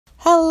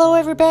Hello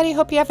everybody,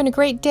 hope you're having a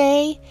great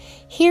day.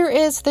 Here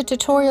is the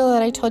tutorial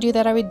that I told you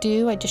that I would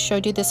do. I just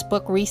showed you this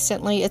book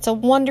recently. It's a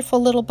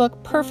wonderful little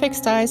book, perfect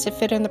size to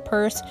fit in the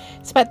purse.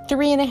 It's about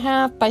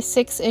 3.5 by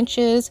 6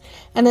 inches,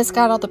 and it's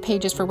got all the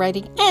pages for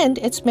writing, and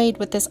it's made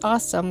with this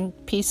awesome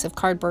piece of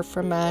cardboard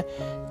from a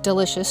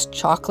delicious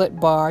chocolate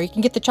bar. You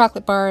can get the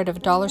chocolate bar at a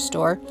dollar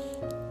store,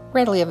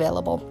 readily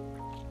available.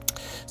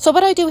 So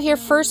what I do here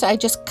first, I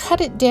just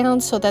cut it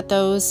down so that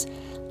those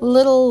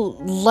little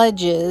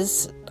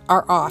ledges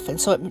are off, and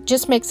so it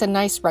just makes a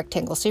nice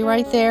rectangle. See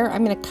right there,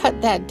 I'm going to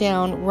cut that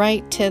down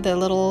right to the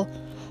little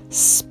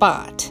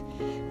spot.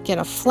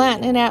 Gonna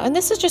flatten it out, and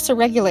this is just a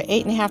regular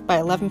 8.5 by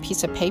 11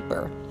 piece of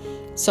paper,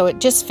 so it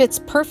just fits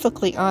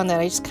perfectly on that.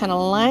 I just kind of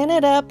line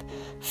it up,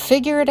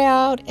 figure it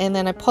out, and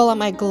then I pull out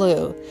my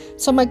glue.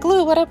 So my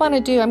glue, what I want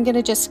to do, I'm going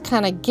to just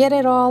kind of get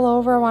it all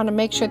over. I want to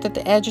make sure that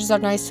the edges are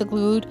nicely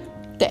glued.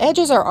 The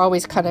edges are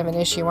always kind of an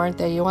issue, aren't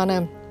they? You want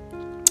to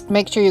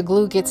make sure your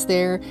glue gets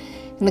there,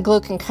 and the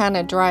glue can kind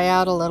of dry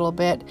out a little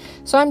bit.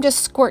 So I'm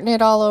just squirting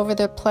it all over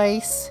the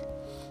place,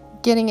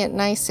 getting it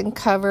nice and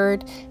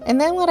covered. And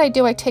then what I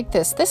do, I take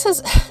this. This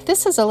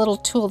is a little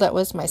tool that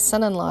was my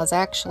son-in-law's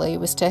actually. It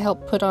was to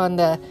help put on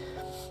the,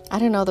 I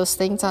don't know, those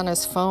things on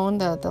his phone,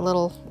 the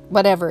little,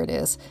 whatever it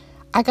is.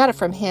 I got it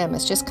from him.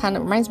 It's just kind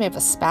of, reminds me of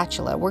a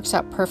spatula. It works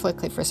out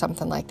perfectly for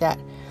something like that.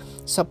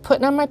 So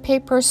putting on my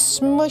paper,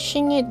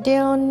 smushing it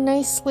down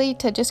nicely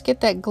to just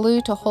get that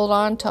glue to hold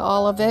on to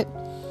all of it.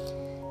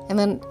 And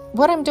then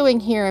what I'm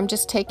doing here, I'm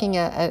just taking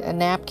a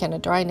napkin, a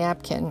dry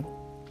napkin,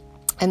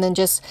 and then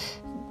just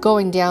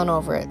going down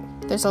over it.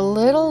 There's a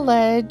little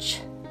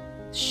ledge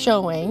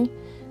showing,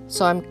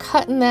 so I'm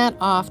cutting that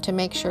off to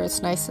make sure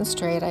it's nice and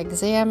straight. I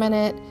examine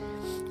it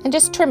and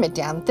just trim it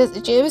down.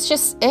 It was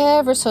just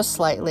ever so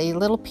slightly,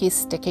 little piece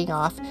sticking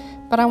off,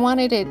 but I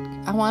wanted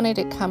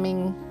it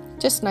coming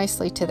just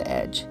nicely to the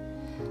edge.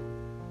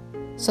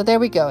 So there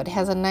we go. It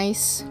has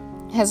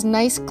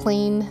nice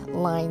clean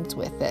lines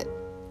with it.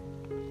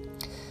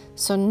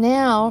 So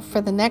now for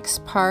the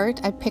next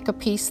part, I pick a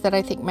piece that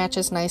I think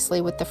matches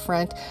nicely with the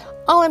front.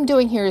 All I'm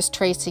doing here is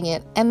tracing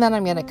it, and then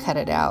I'm going to cut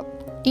it out.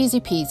 Easy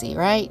peasy,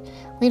 right?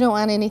 We don't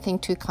want anything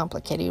too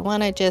complicated. You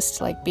want to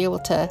just like be able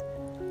to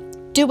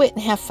do it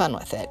and have fun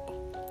with it.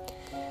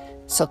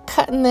 So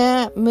cutting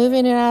that,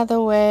 moving it out of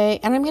the way,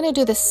 and I'm going to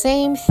do the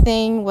same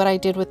thing what I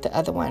did with the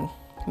other one.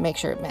 Make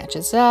sure it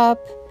matches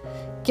up,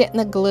 getting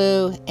the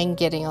glue, and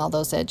getting all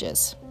those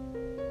edges.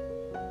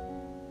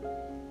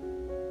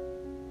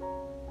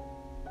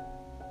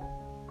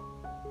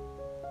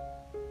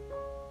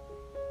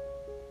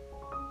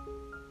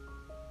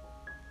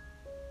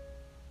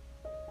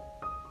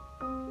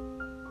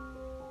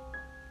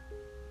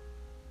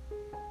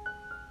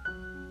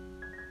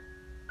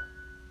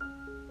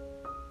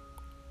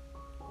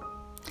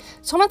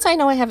 So once I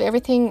know I have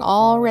everything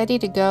all ready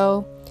to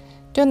go,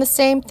 doing the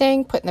same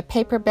thing, putting the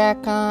paper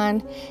back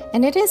on,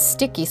 and it is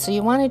sticky, so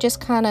you want to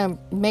just kind of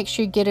make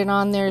sure you get it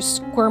on there,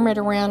 squirm it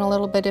around a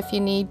little bit if you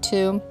need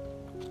to,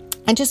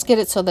 and just get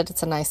it so that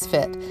it's a nice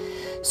fit.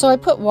 So I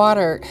put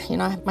water, you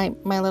know,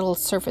 my little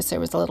surface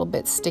there was a little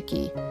bit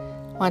sticky.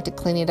 I wanted to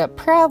clean it up.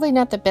 Probably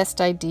not the best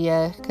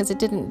idea because it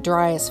didn't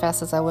dry as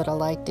fast as I would have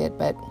liked it,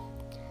 but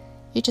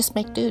you just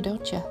make do,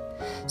 don't you?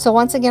 So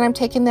once again, I'm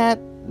taking that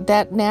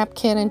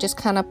napkin and just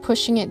kind of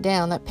pushing it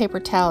down, that paper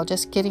towel,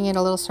 just getting it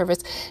a little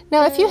surface.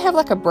 Now if you have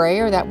like a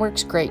brayer, that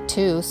works great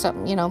too.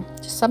 Something, you know,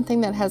 just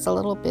something that has a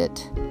little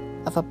bit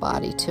of a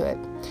body to it.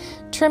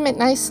 Trim it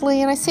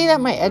nicely, and I see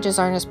that my edges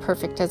aren't as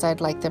perfect as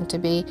I'd like them to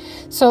be.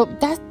 So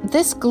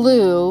this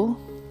glue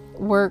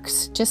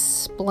works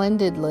just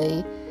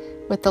splendidly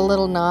with the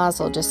little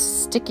nozzle,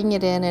 just sticking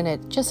it in, and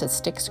it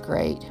sticks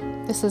great.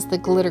 This is the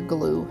glitter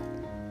glue,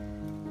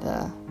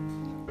 the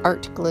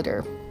art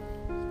glitter.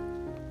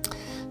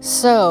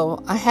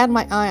 So I had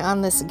my eye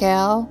on this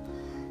gal,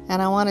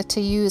 and I wanted to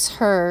use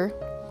her.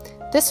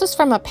 This was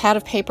from a pad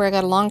of paper I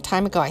got a long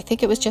time ago. I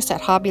think it was just at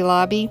Hobby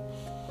Lobby,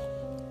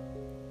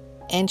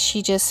 and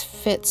she just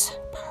fits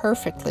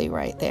perfectly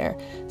right there.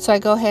 So I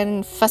go ahead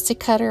and fussy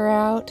cut her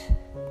out,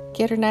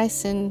 get her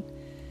nice and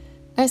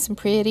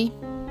pretty.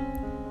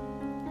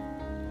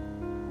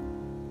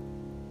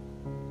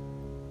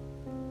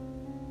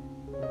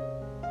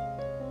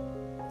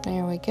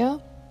 There we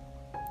go.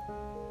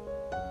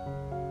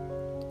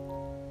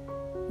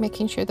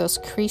 Making sure those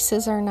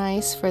creases are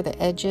nice for the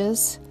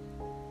edges.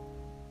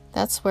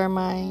 That's where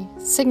my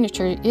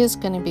signature is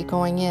going to be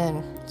going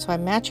in. So I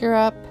match her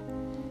up,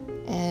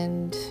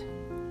 and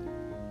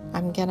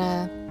I'm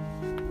gonna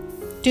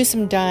do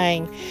some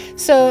dyeing.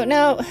 So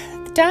now,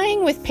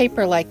 dyeing with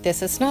paper like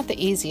this, it's not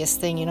the easiest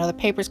thing. You know, the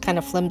paper's kind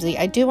of flimsy.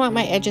 I do want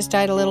my edges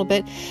dyed a little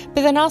bit,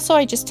 but then also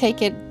I just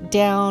take it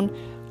down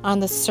on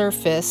the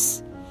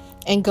surface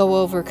and go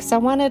over, because I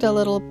wanted a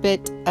little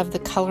bit of the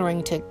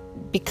coloring to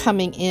be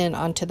coming in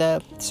onto the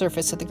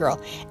surface of the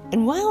girl.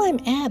 And while I'm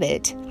at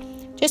it,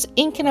 just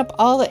inking up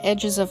all the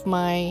edges of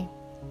my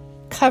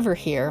cover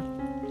here,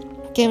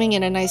 giving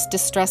it a nice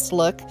distressed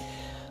look,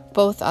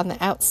 both on the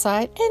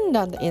outside and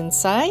on the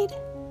inside.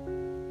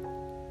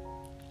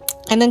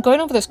 And then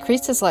going over those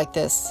creases like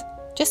this,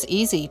 just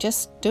easy,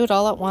 just do it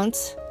all at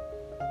once.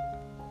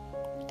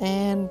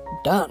 And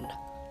done.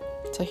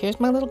 So here's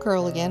my little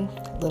girl again.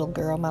 Little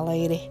girl, my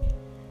lady.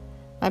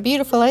 My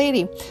beautiful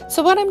lady.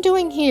 So what I'm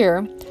doing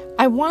here,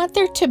 I want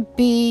there to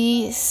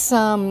be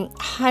some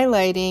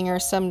highlighting or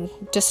some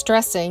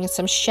distressing,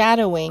 some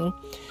shadowing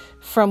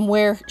from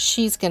where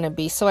she's going to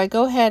be. So I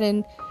go ahead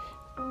and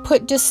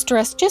put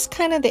distress, just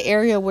kind of the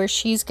area where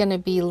she's going to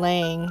be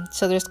laying.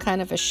 So there's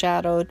kind of a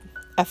shadowed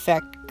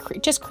effect.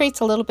 Just creates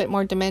a little bit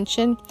more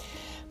dimension.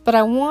 But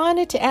I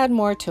wanted to add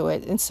more to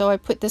it. And so I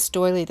put this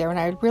doily there, and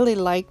I really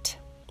liked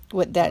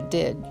what that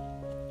did.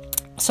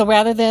 So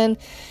rather than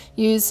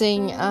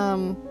using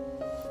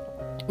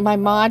my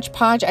Mod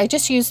Podge, I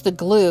just used the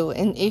glue.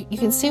 And you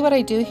can see what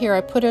I do here. I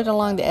put it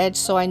along the edge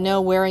so I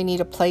know where I need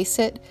to place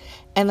it.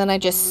 And then I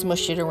just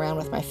smush it around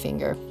with my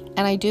finger.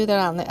 And I do that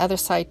on the other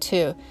side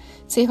too.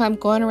 See how I'm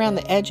going around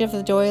the edge of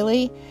the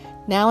doily?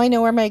 Now I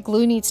know where my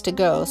glue needs to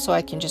go. So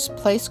I can just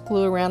place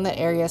glue around the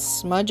area,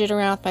 smudge it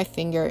around with my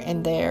finger,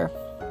 and there.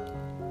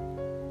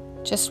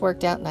 Just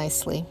worked out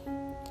nicely.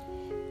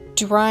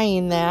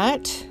 Drying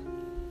that,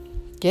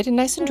 get it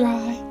nice and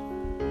dry,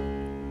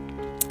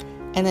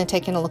 and then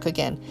taking a look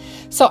again.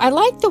 So I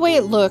like the way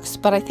it looks,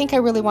 but I think I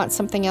really want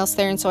something else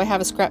there, and so I have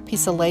a scrap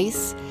piece of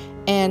lace,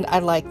 and I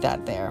like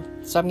that there.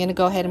 So I'm going to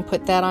go ahead and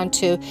put that on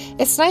too.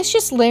 It's nice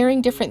just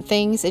layering different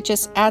things. It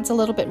just adds a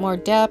little bit more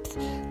depth,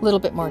 a little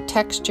bit more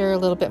texture, a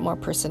little bit more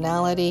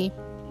personality,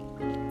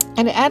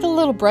 and it added a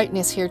little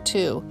brightness here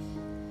too,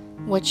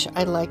 which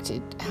I liked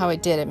how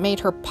it did. It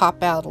made her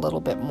pop out a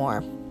little bit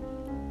more.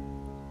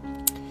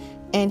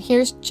 And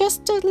here's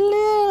just a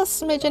little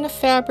smidgen of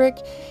fabric.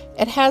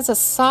 It has a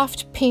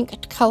soft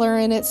pink color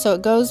in it, so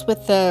it goes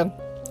with the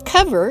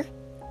cover,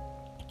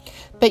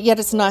 but yet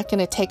it's not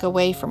going to take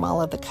away from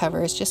all of the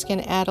cover. It's just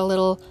going to add a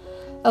little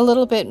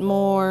bit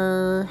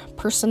more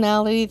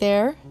personality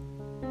there,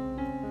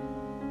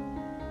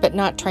 but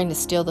not trying to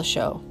steal the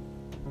show.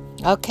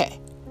 Okay.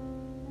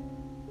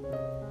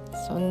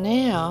 So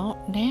now,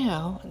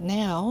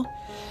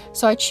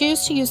 so I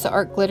choose to use the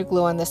art glitter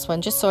glue on this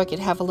one just so I could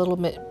have a little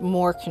bit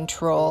more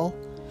control.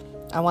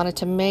 I wanted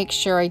to make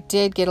sure I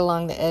did get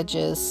along the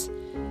edges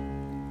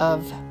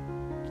of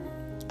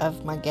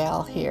my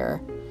gal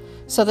here.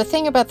 So the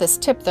thing about this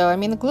tip though, I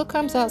mean the glue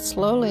comes out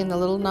slowly in the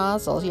little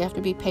nozzles. You have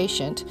to be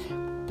patient,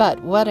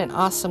 but what an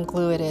awesome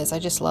glue it is. I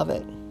just love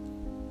it.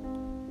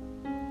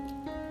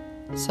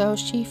 So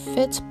she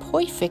fits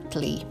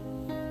perfectly.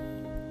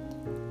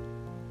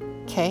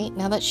 Okay,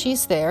 now that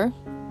she's there,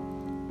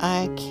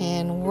 I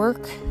can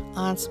work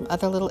on some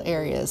other little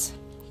areas.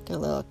 Do a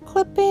little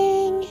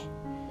clipping,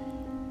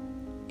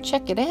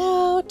 check it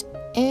out,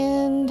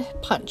 and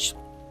punch.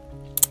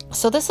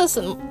 So this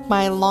isn't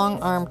my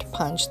long-armed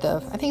punch, though.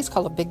 I think it's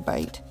called a big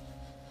bite.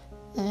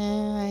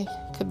 I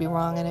could be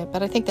wrong in it,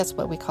 but I think that's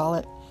what we call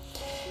it.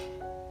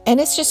 And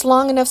it's just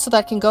long enough so that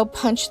I can go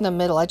punch in the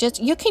middle.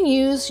 You can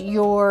use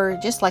your,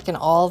 just like an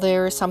awl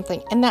there or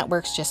something, and that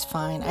works just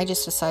fine. I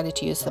just decided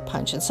to use the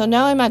punch. And so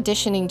now I'm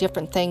auditioning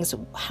different things.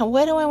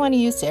 What do I want to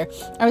use there?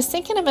 I was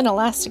thinking of an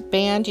elastic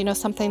band, you know,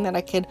 something that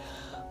I could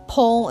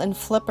pull and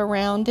flip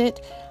around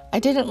it. I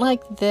didn't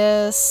like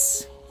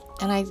this.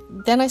 And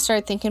then I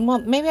started thinking, well,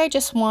 maybe I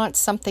just want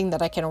something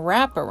that I can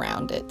wrap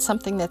around it.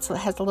 Something that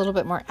has a little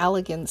bit more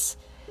elegance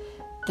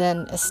than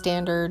a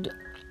standard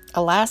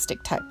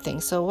elastic type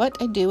thing. So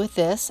what I do with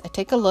this, I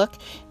take a look,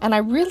 and I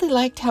really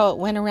liked how it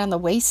went around the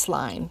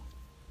waistline.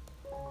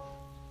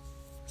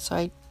 So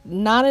I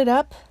knot it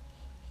up,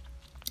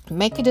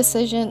 make a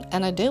decision,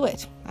 and I do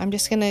it. I'm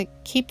just going to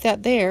keep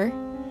that there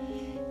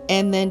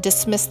and then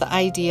dismiss the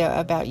idea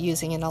about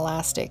using an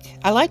elastic.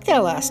 I like the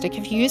elastic.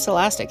 If you use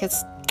elastic,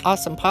 it's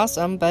awesome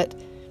possum, but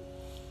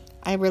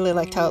I really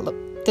liked how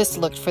this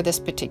looked for this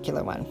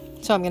particular one.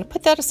 So I'm going to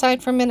put that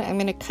aside for a minute. I'm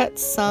going to cut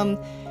some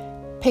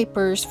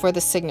papers for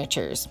the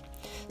signatures.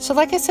 So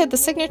like I said, the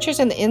signatures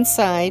on the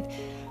inside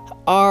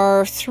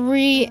are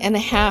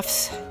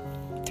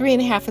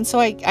 3.5, and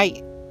so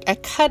I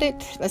cut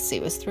it, let's see,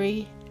 it was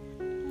 3,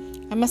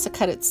 I must have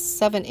cut it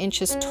 7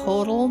 inches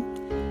total,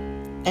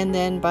 and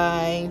then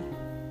by,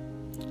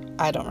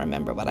 I don't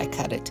remember what I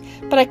cut it,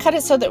 but I cut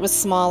it so that it was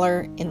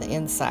smaller in the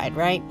inside,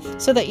 right?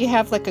 So that you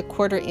have like a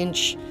 1/4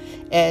 inch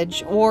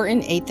edge or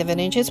 1/8 of an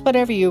inch. It's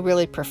whatever you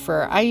really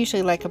prefer. I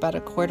usually like about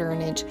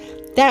 1/4 inch.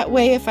 That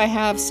way, if I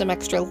have some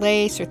extra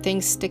lace or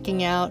things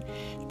sticking out,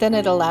 then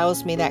it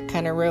allows me that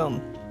kind of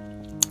room.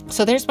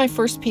 So there's my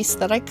first piece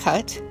that I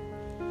cut.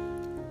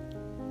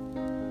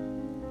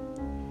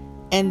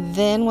 And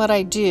then what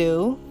I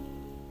do,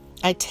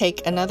 I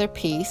take another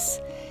piece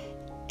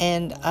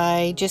and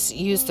I just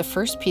use the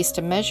first piece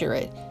to measure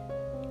it.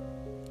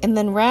 And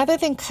then rather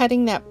than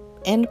cutting that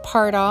end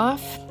part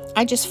off,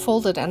 I just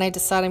fold it and I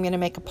decide I'm going to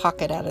make a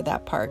pocket out of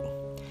that part.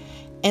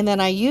 And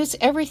then I use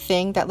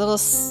everything, that little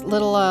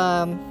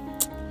scrap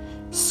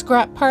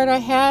part I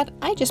had,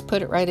 I just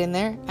put it right in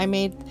there. I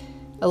made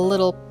a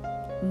little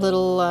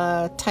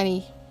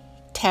tiny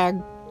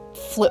tag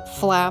flip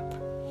flap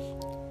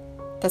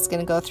that's going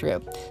to go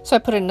through. So I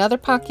put another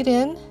pocket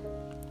in,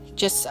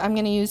 I'm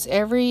going to use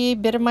every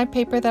bit of my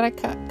paper that I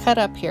cut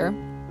up here.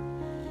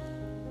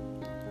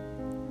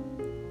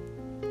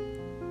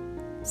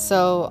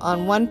 So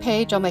on one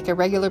page I'll make a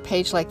regular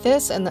page like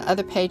this, and the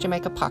other page I'll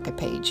make a pocket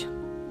page.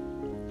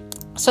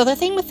 So the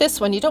thing with this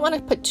one, you don't want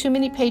to put too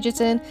many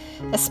pages in,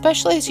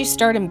 especially as you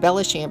start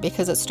embellishing it,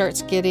 because it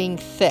starts getting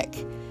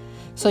thick.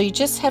 So you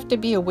just have to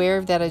be aware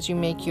of that as you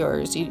make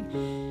yours. You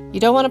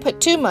don't want to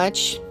put too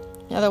much,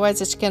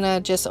 otherwise it's going to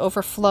just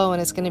overflow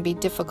and it's going to be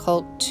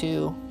difficult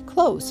to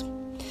close.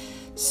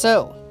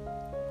 So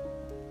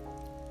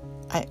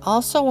I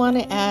also want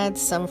to add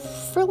some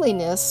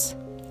frilliness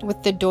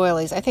with the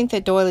doilies. I think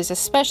the doilies,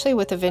 especially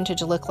with a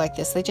vintage look like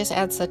this, they just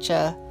add such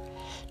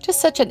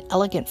an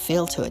elegant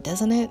feel to it,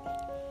 doesn't it?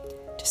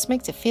 Just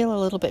makes it feel a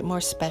little bit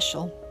more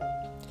special.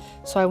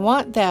 So I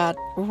want that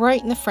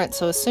right in the front,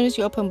 so as soon as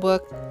you open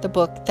the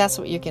book, that's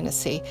what you're going to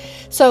see.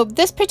 So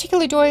this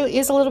particular doily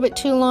is a little bit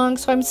too long,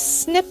 so I'm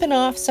snipping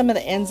off some of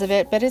the ends of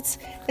it, but it's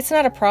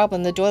not a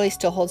problem. The doily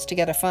still holds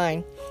together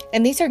fine.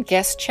 And these are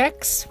guest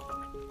checks.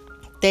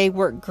 They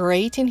work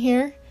great in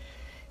here.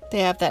 They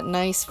have that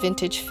nice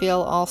vintage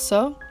feel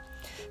also.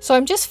 So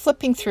I'm just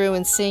flipping through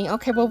and seeing,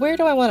 okay, well, where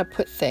do I want to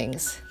put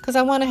things? Because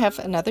I want to have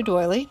another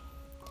doily.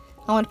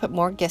 I want to put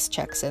more guest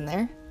checks in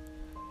there.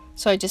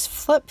 So I just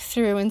flip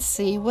through and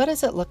see, what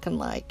is it looking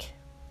like?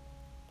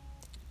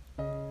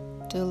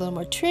 Do a little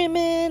more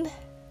trimming.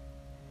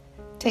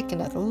 Take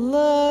another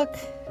look.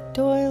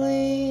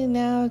 Doily.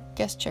 Now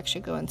guest check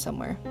should go in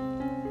somewhere.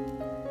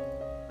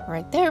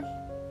 Right there.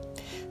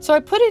 So I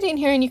put it in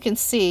here and you can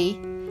see,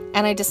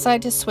 and I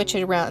decided to switch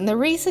it around. And the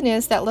reason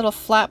is that little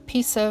flat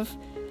piece of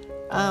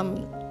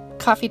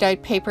coffee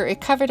dyed paper,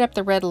 it covered up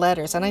the red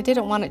letters, and I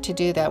didn't want it to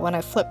do that. When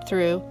I flipped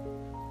through,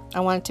 I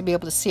wanted to be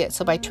able to see it.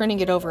 So by turning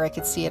it over, I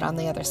could see it on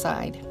the other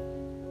side.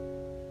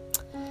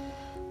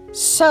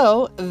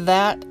 So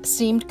that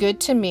seemed good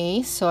to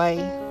me. So I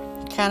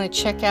kind of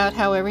check out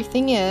how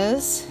everything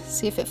is,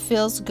 see if it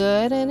feels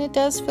good, and it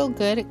does feel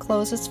good. It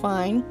closes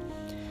fine.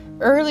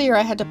 Earlier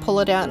I had to pull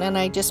it out, and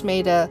I just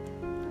made a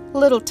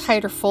little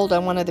tighter fold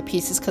on one of the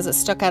pieces because it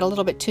stuck out a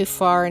little bit too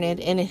far, and it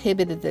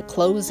inhibited the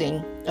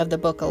closing of the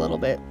book a little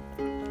bit.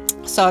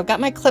 So I've got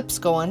my clips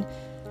going,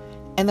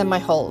 and then my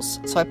holes.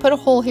 So I put a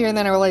hole here, and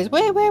then I realized,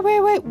 wait,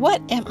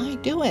 what am I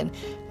doing?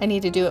 I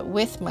need to do it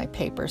with my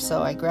paper.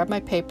 So I grab my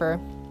paper,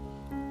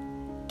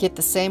 get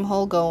the same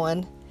hole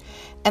going,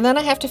 and then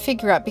I have to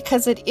figure out,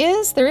 because there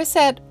is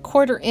that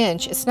 1/4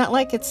 inch. It's not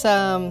like it's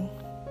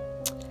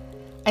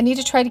I need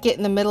to try to get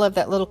in the middle of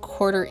that little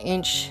 1/4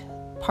 inch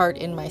part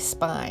in my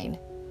spine.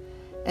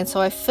 And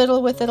so I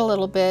fiddle with it a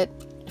little bit,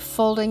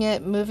 folding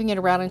it, moving it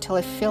around until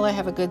I feel I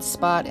have a good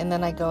spot, and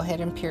then I go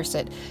ahead and pierce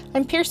it.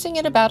 I'm piercing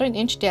it about 1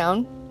 inch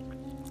down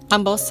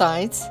on both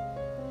sides,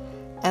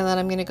 and then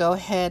I'm going to go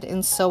ahead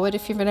and sew it.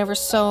 If you've never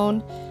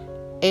sewn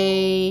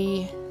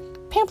a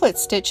pamphlet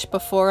stitch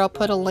before, I'll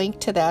put a link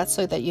to that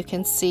so that you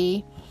can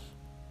see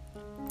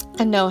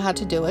and know how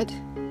to do it.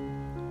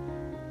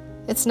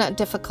 It's not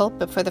difficult,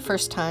 but for the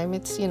first time,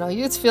 it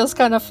feels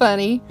kind of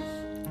funny.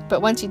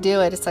 But once you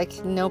do it, it's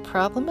like no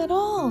problem at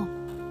all.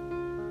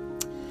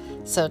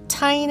 So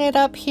tying it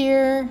up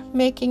here,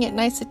 making it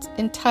nice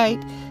and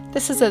tight.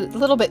 This is a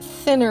little bit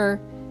thinner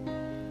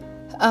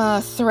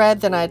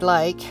thread than I'd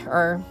like,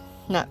 or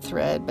not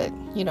thread, but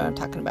you know what I'm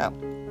talking about.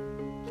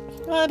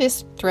 Well,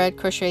 just thread,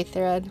 crochet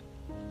thread.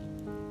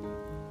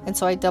 And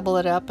so I double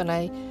it up and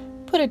I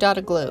put a dot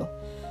of glue.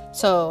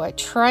 So I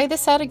try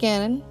this out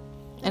again,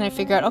 and I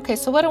figure out, okay,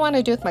 so what do I want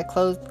to do with my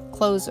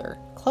closure?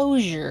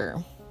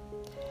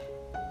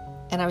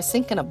 And I was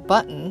thinking a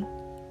button.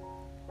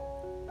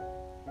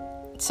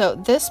 So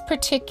this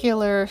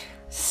particular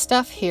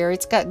stuff here,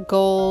 it's got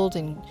gold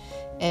and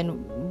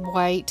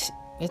white.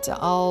 It's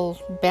all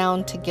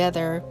bound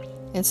together,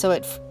 and so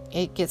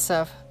it gets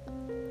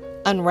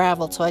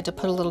unraveled. So I had to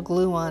put a little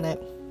glue on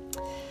it.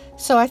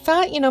 So I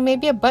thought,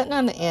 maybe a button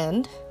on the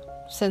end,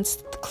 since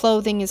the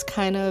clothing is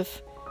kind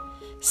of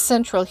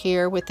central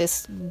here with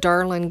this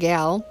darling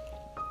gal.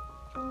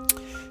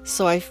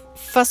 So I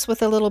fuss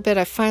with a little bit.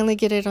 I finally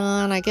get it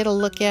on. I get a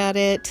look at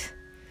it,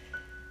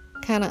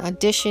 kind of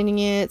auditioning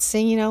it,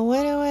 saying,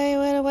 what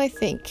do I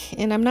think?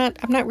 And I'm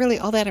not really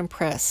all that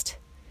impressed.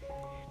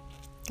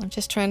 I'm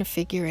just trying to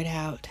figure it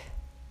out.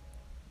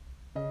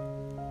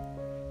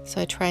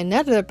 So I try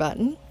another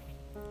button.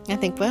 I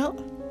think, well,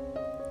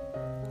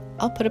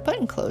 I'll put a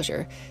button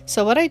closure.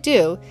 So what I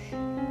do,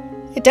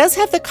 it does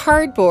have the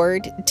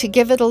cardboard to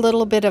give it a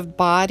little bit of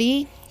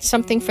body,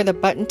 something for the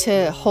button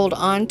to hold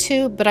on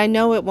to, but I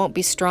know it won't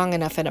be strong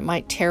enough and it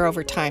might tear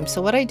over time.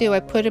 So what I do, I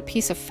put a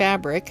piece of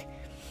fabric,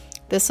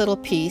 this little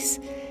piece,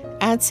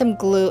 add some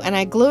glue, and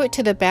I glue it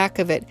to the back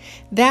of it.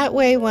 That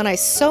way when I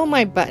sew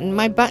my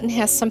button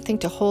has something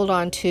to hold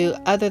on to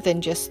other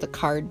than just the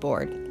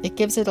cardboard. It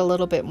gives it a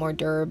little bit more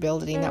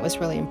durability, and that was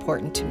really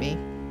important to me.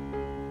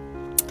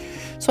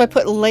 So I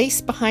put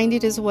lace behind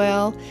it as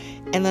well,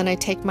 and then I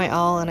take my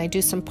awl and I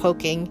do some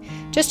poking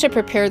just to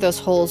prepare those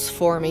holes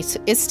for me.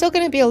 So it's still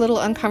going to be a little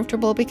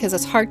uncomfortable because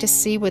it's hard to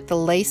see with the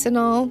lace and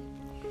all,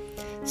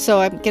 So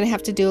I'm gonna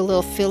have to do a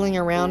little filling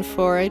around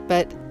for it,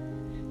 but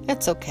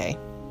that's okay.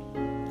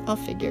 I'll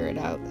figure it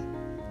out.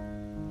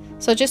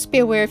 So just be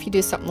aware if you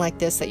do something like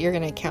this that you're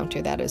gonna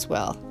encounter that as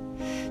well.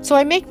 So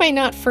I make my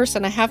knot first,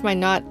 and I have my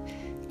knot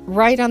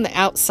right on the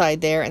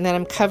outside there, and then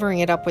I'm covering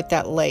it up with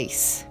that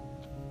lace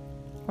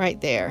right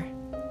there.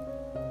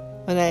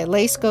 When that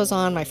lace goes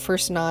on, my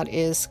first knot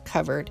is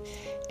covered,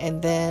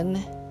 and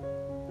then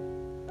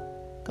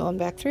going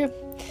back through.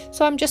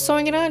 So I'm just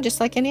sewing it on just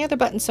like any other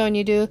button sewing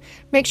you do.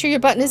 Make sure your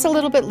button is a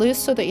little bit loose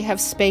so that you have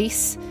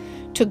space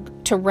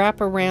to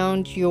wrap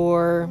around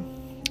your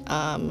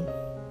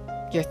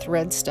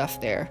thread stuff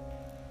there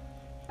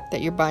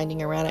that you're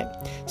binding around it.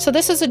 So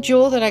this is a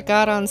jewel that I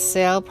got on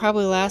sale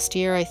probably last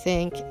year, I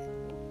think,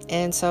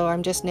 and so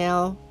I'm just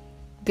now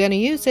gonna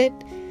use it.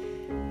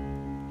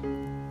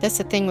 That's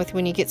the thing with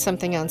when you get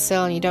something on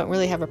sale and you don't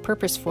really have a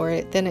purpose for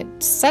it, then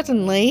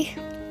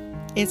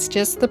it's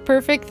just the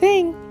perfect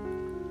thing.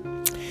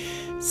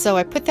 So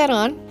I put that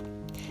on,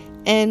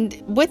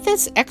 and with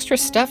this extra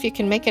stuff you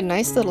can make a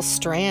nice little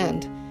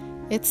strand.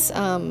 It's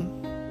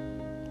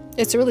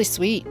really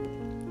sweet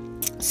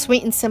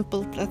and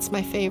simple. That's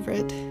my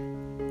favorite.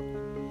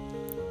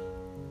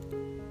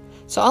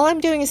 So all I'm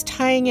doing is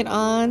tying it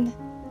on,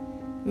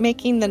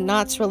 making sure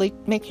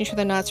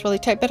the knot's really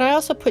tight, but I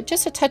also put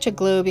just a touch of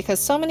glue because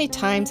so many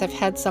times I've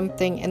had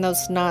something and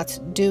those knots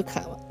do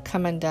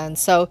come undone.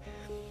 So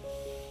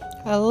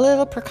a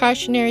little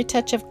precautionary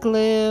touch of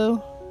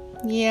glue,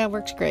 yeah,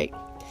 works great.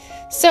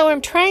 So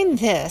I'm trying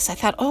this. I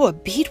thought, oh, a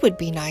bead would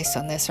be nice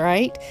on this,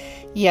 right?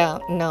 Yeah,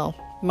 no,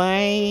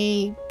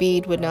 my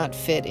bead would not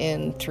fit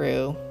in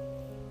through,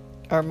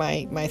 or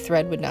my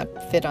thread would not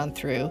fit on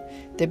through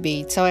the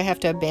bead, so I have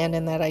to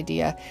abandon that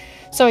idea.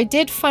 So I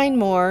did find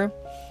more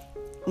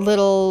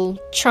little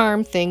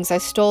charm things. I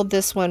stole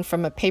this one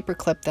from a paper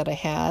clip that I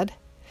had,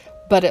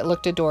 but it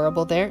looked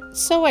adorable there,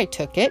 so I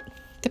took it.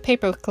 The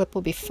paper clip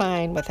will be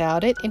fine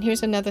without it. And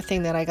here's another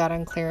thing that I got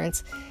on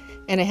clearance,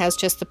 and it has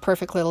just the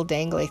perfect little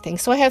dangly thing.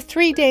 So I have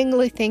 3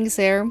 dangly things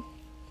there,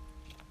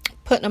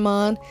 putting them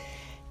on,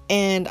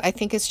 and I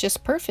think it's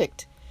just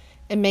perfect.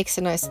 It makes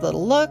a nice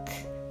little look,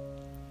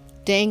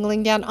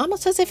 dangling down,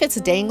 almost as if it's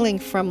dangling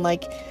from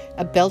like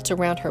a belt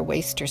around her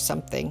waist or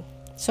something.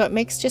 So it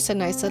makes just a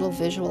nice little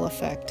visual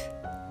effect.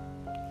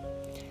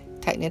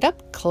 Tighten it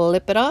up,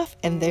 clip it off,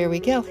 and there we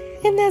go.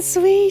 Isn't that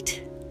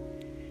sweet?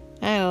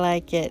 I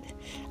like it.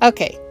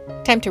 Okay,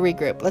 time to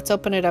regroup. Let's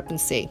open it up and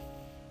see.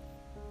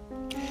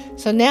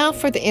 So now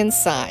for the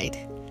inside.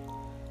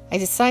 I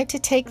decide to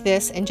take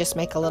this and just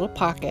make a little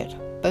pocket.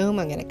 Boom,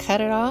 I'm going to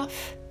cut it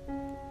off.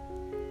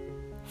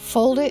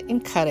 Fold it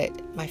and cut it.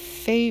 My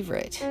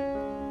favorite.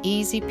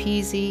 Easy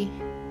peasy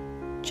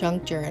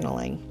junk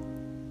journaling.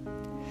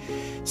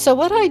 So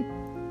what I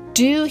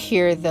do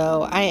here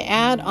though, I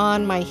add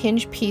on my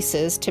hinge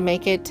pieces to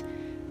make it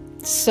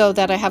so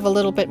that I have a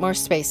little bit more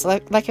space.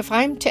 Like if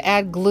I'm to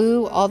add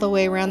glue all the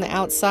way around the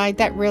outside,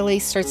 that really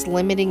starts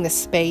limiting the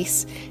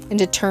space and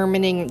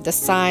determining the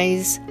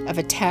size of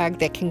a tag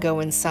that can go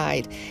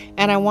inside.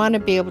 And I want to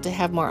be able to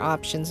have more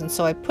options. And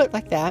so I put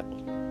like that,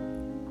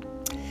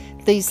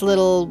 these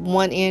little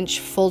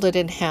 1-inch folded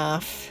in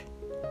half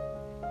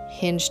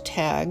hinge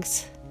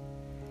tags.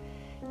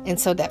 And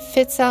so that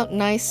fits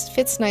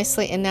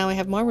nicely, and now I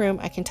have more room.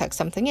 I can tuck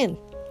something in.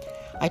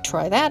 I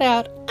try that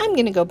out. I'm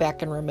going to go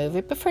back and remove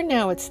it, but for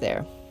now it's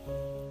there.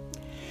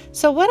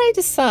 So what I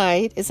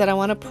decide is that I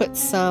want to put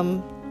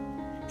some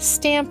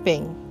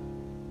stamping.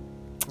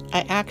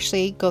 I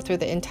actually go through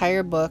the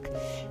entire book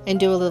and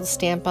do a little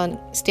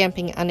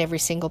stamping on every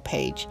single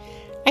page.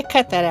 I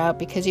cut that out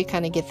because you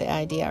kind of get the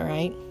idea,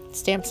 right?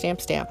 Stamp, stamp,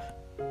 stamp.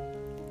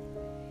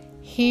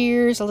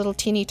 Here's a little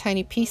teeny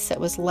tiny piece that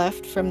was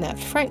left from that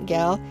front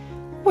gal.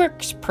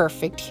 Works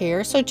perfect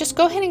here. So just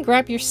go ahead and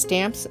grab your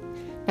stamps.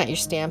 Not your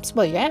stamps,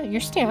 well yeah, your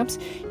stamps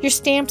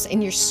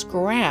and your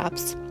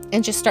scraps,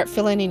 and just start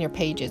filling in your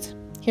pages.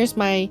 Here's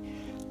my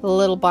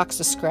little box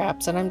of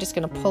scraps, and I'm just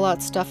going to pull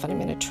out stuff and I'm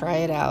going to try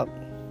it out.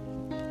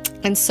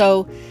 And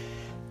so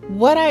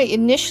what I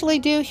initially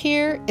do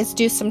here is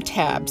do some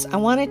tabs. I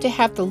wanted to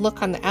have the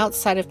look on the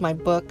outside of my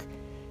book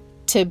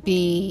to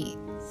be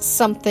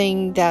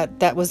something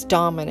that was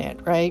dominant,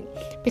 right?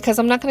 Because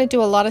I'm not going to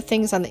do a lot of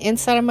things on the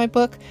inside of my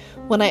book.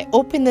 When I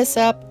open this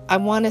up, I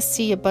want to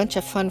see a bunch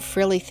of fun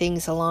frilly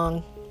things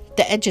along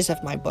the edges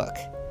of my book.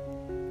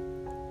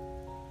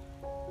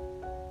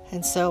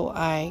 And so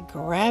I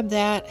grab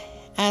that,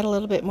 add a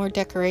little bit more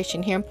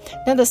decoration here.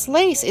 Now this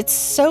lace, it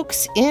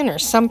soaks in or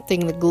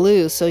something, the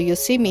glue, so you'll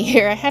see me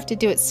here. I have to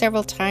do it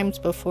several times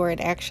before it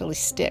actually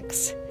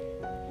sticks.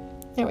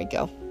 There we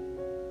go.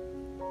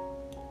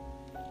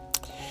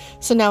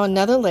 So now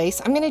another lace.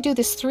 I'm going to do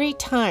this 3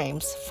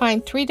 times.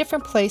 Find 3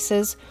 different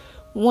places.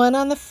 One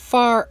on the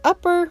far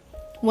upper,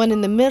 one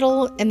in the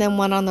middle, and then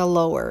one on the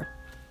lower.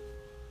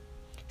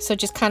 So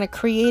just kind of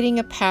creating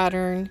a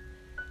pattern,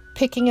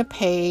 picking a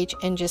page,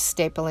 and just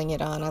stapling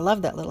it on. I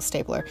love that little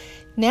stapler.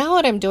 Now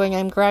what I'm doing,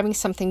 I'm grabbing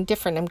something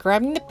different. I'm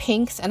grabbing the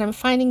pinks, and I'm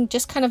finding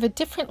just kind of a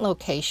different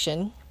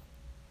location.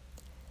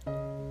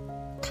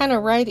 Kind kind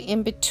of right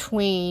in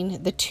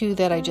between the two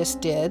that I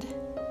just did.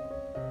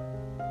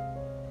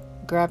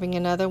 Grabbing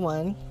another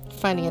one,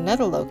 finding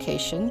another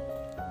location,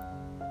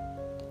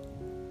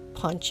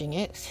 punching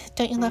it.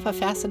 Don't you love how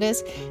fast it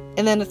is?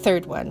 And then a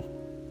third one.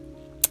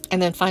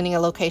 And then finding a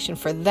location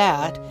for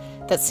that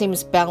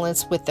seems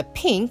balanced with the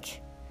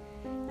pink,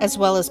 as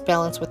well as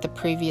balanced with the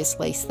previous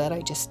lace that I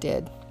just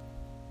did.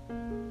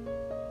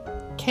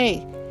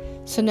 Okay,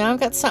 so now I've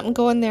got something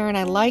going there and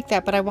I like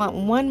that, but I want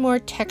one more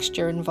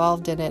texture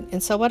involved in it.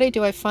 And so what I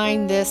do, I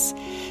find this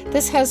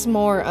has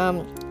more,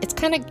 it's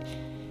kind of,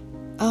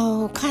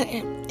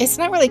 it's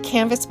not really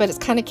canvas, but it's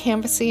kind of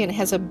canvasy, and it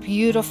has a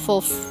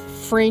beautiful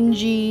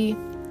fringy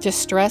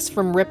distress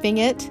from ripping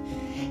it.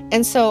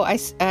 And so I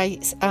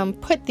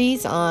put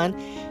these on,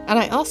 and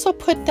I also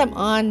put them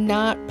on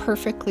not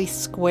perfectly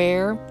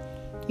square.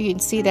 You can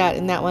see that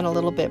in that one a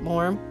little bit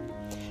more.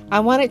 I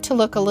want it to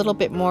look a little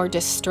bit more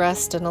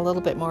distressed and a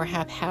little bit more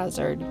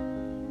haphazard.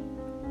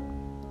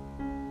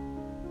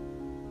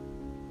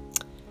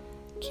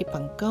 Keep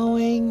on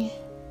going.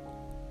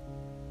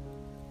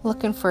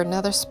 Looking for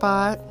another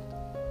spot.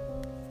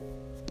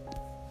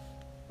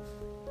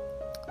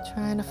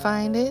 Trying to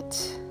find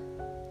it.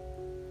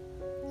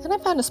 And I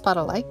found a spot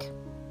I like.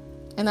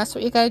 And that's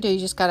what you gotta do. You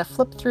just gotta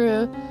flip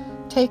through,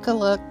 take a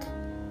look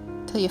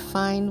till you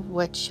find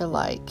what you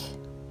like.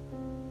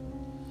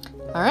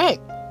 All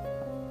right.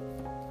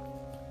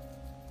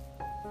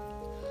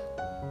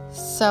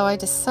 So I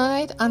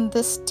decide on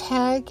this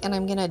tag and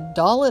I'm gonna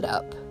doll it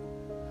up.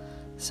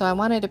 So I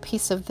wanted a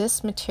piece of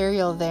this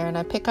material there, and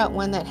I pick out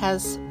one that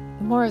has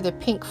more of the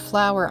pink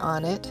flower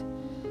on it.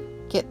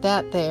 Get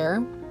that there.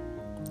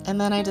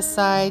 And then I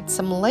decide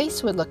some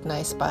lace would look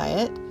nice by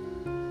it.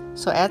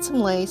 So add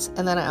some lace,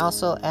 and then I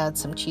also add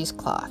some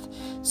cheesecloth.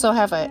 So I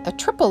have a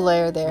triple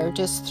layer there,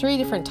 just 3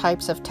 different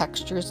types of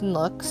textures and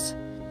looks,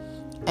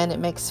 and it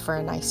makes for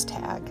a nice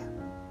tag.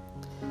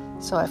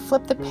 So I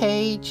flip the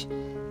page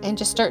and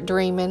just start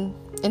dreaming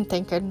and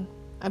thinking.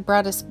 I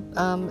brought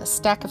a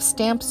stack of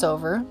stamps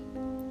over,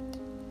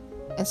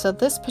 and so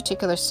this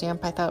particular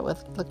stamp I thought would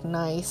look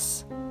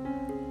nice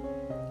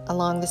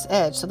along this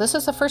edge. So this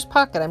is the first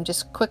pocket. I'm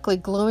just quickly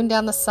gluing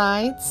down the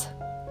sides,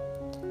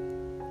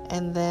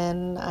 and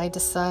then I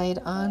decide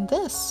on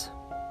this.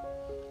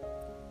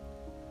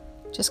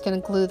 Just gonna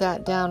glue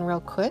that down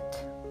real quick.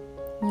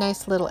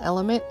 Nice little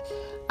element.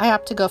 I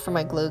have to go for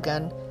my glue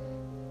gun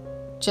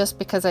just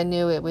because I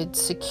knew it would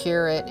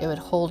secure it. It would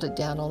hold it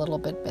down a little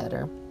bit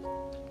better.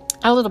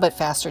 A little bit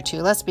faster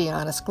too, let's be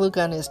honest. Glue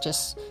gun is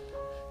just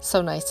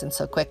so nice and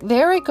so quick.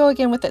 There I go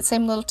again with that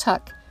same little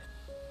tuck.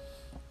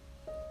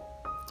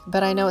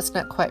 But I know it's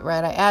not quite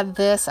right. I add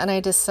this and I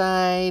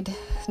decide,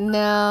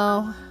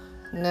 no,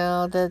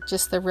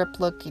 just the rip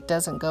look, it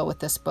doesn't go with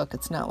this book.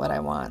 It's not what I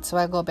want. So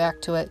I go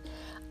back to it.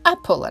 I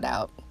pull it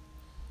out.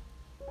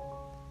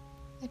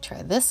 I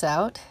try this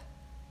out.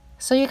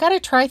 So you got to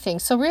try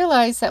things. So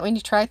realize that when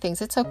you try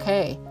things, it's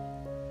okay.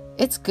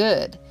 It's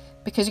good,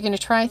 because you're going to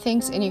try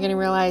things and you're going to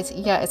realize,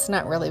 yeah, it's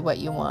not really what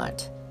you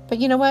want. But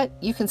you know what?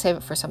 You can save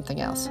it for something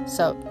else.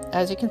 So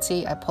as you can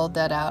see, I pulled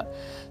that out.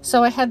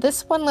 So I had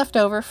this one left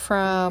over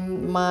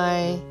from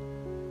my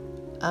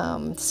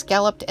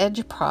scalloped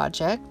edge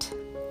project.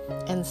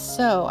 And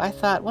so I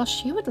thought, well,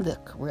 she would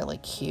look really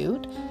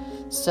cute.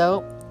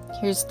 So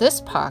here's this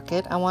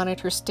pocket. I wanted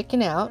her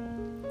sticking out.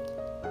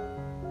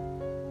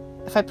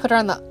 If I put her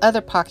on the other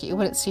pocket, you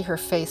wouldn't see her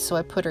face, so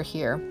I put her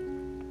here.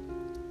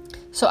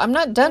 So I'm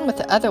not done with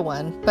the other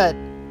one, but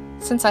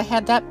since I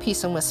had that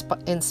piece and was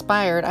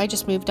inspired, I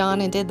just moved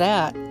on and did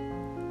that.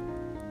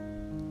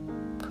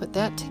 Put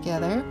that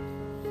together.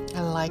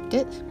 I liked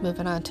it.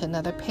 Moving on to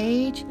another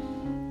page.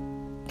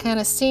 Kind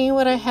of seeing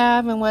what I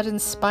have and what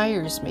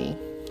inspires me.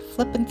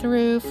 Flipping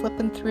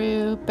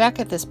through, back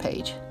at this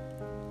page.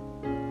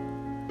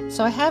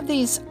 So I have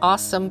these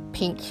awesome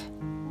pink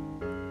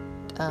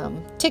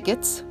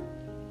tickets.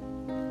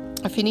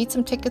 If you need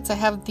some tickets, I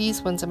have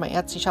these ones in my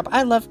Etsy shop.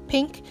 I love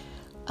pink.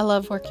 I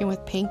love working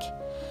with pink.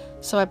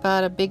 So I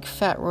bought a big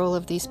fat roll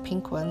of these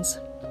pink ones.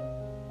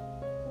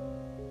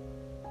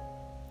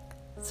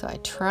 So I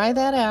try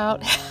that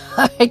out.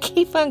 I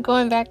keep on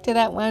going back to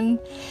that one.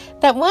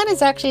 That one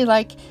is actually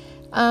like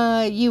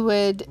you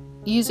would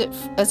use it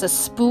as a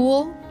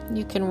spool.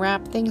 You can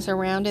wrap things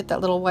around it,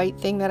 that little white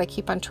thing that I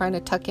keep on trying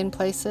to tuck in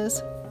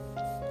places.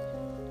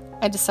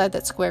 I decide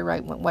that square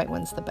white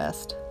one's the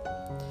best.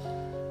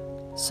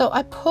 So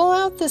I pull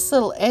out this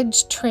little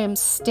edge trim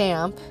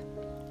stamp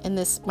in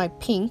this, my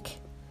pink,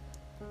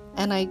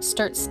 and I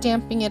start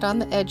stamping it on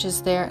the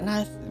edges there, and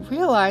I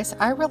realize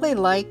I really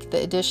like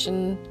the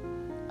addition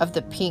of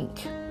the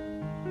pink.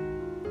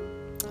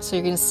 So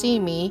you're going to see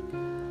me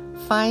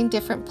find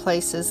different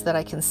places that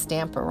I can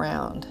stamp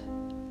around.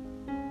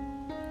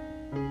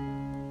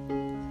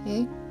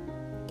 Okay,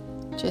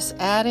 just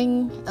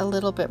adding a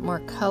little bit more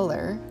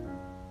color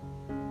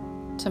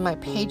to my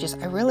pages.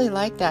 I really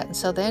like that. And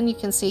so then you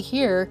can see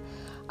here,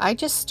 I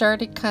just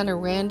started kind of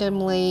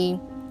randomly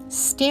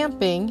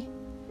stamping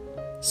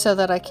so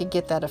that I could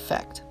get that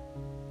effect.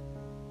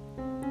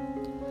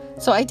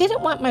 So I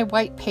didn't want my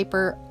white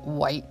paper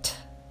white.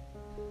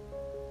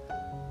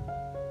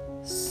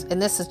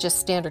 And this is just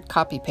standard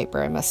copy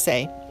paper, I must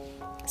say.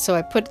 So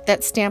I put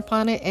that stamp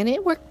on it and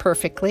it worked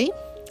perfectly.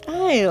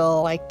 I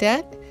like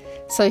that.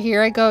 So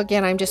here I go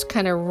again. I'm just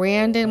kind of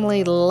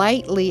randomly,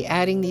 lightly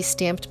adding these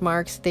stamped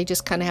marks. They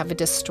just kind of have a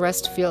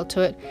distressed feel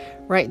to it.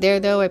 Right there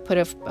though, I put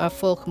a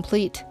full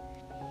complete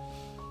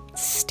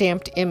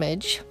stamped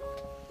image.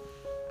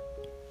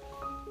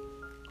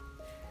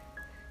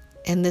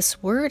 And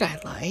this word I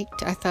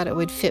liked, I thought it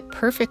would fit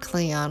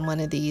perfectly on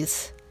one of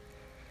these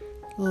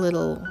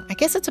little, I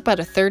guess it's about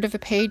 1/3 of a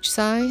page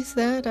size,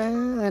 that,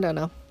 I don't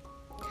know.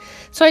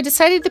 So I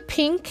decided the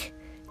pink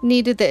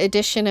needed the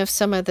addition of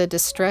some of the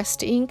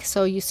distressed ink.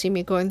 So you see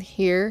me going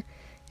here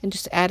and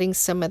just adding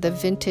some of the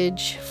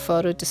vintage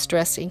photo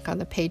distress ink on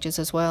the pages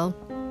as well.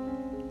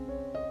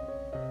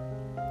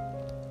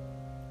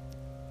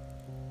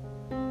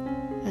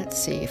 Let's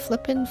see,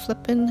 flipping.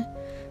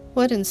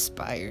 What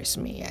inspires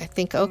me? I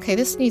think, okay,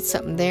 this needs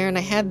something there. And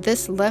I had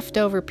this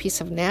leftover piece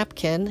of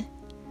napkin.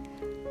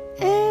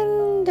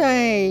 And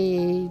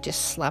I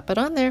just slap it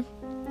on there.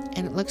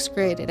 And it looks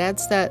great. It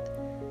adds that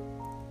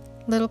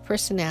little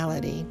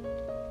personality.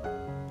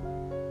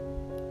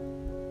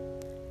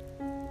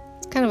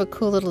 It's kind of a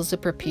cool little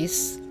zipper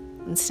piece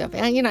and stuff.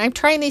 And, you know, I'm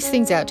trying these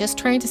things out, just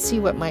trying to see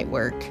what might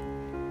work.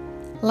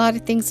 A lot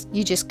of things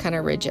you just kind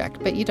of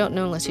reject, but you don't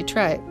know unless you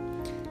try it.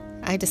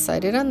 I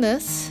decided on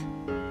this.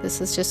 This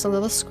is just a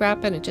little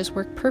scrap and it just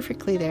worked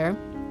perfectly there.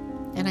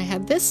 And I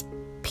had this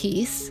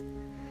piece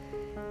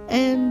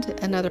and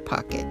another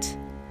pocket.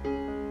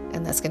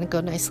 And that's going to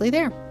go nicely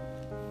there.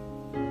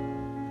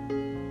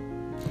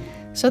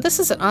 So this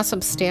is an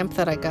awesome stamp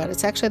that I got.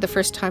 It's actually the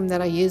first time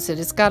that I use it.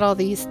 It's got all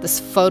this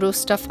photo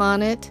stuff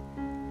on it.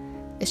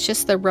 It's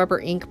just the rubber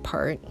ink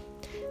part.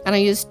 And I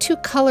used 2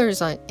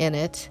 colors in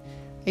it.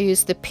 I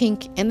used the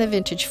pink and the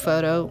vintage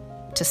photo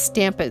to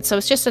stamp it. So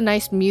it's just a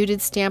nice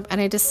muted stamp.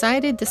 And I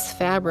decided this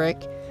fabric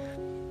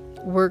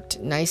worked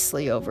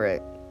nicely over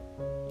it.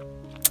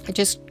 I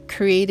just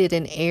created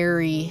an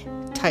airy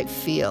type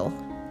feel.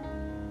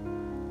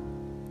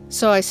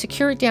 So I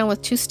secure it down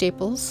with 2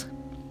 staples.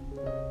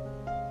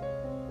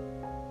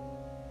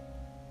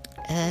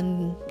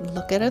 And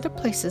look at other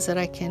places that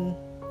I can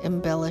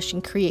embellish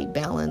and create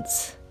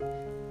balance.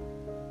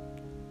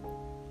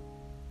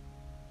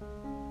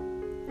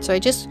 So I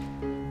just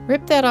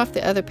ripped that off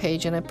the other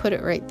page and I put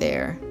it right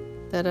there,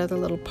 that other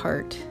little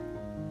part.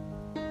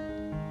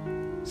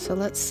 So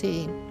let's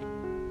see.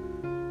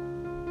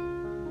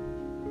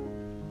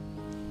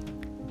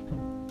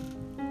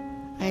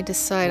 I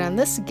decide on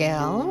this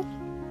gal.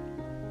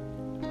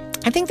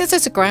 I think this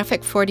is a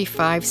graphic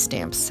 45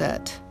 stamp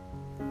set,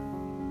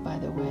 by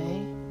the way.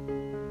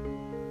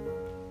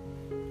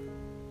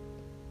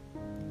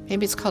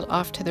 Maybe it's called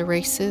Off to the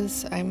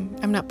Races.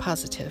 I'm not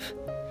positive.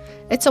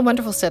 It's a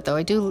wonderful set though.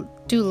 I do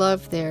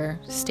love their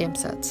stamp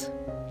sets.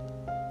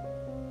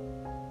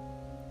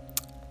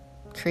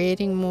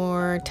 Creating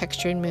more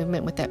texture and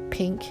movement with that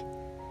pink.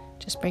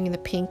 Just bringing the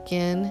pink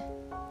in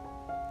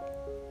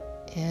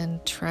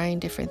and trying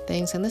different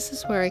things. And this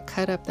is where I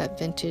cut up that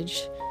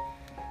vintage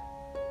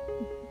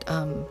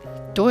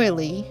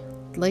doily,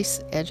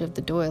 lace edge of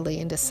the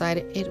doily, and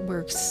decided it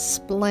works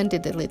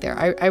splendidly there.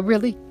 I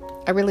really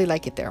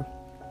like it there.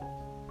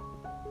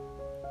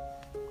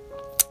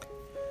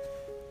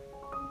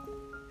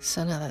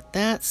 So now that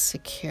that's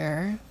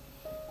secure,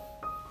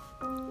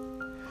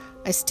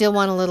 I still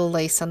want a little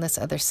lace on this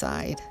other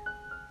side.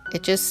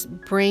 It just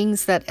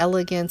brings that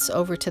elegance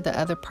over to the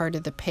other part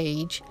of the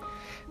page,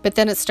 but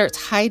then it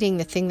starts hiding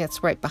the thing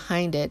that's right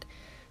behind it.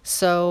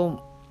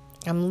 So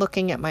I'm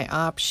looking at my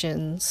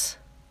options.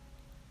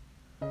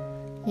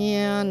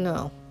 Yeah,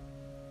 no.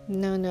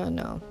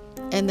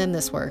 And then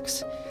this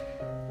works.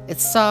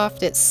 It's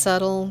soft, it's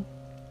subtle,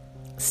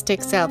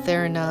 sticks out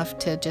there enough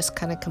to just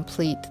kind of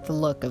complete the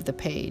look of the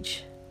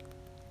page.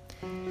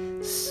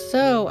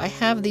 So I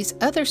have these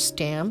other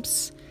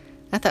stamps.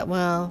 I thought,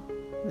 well,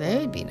 that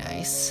would be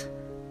nice.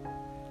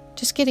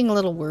 Just getting a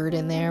little word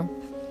in there.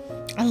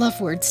 I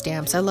love word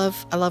stamps. I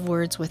love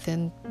words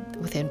within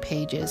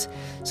pages.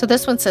 So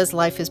this one says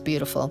life is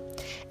beautiful.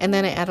 And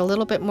then I add a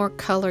little bit more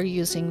color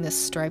using this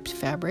striped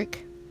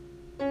fabric,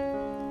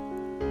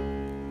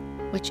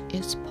 which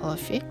is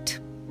perfect.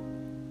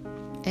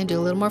 And do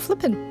a little more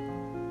flipping.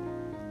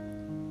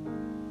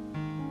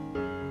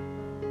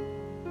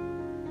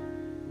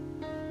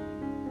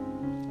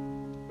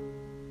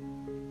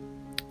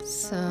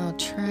 So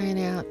trying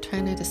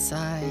to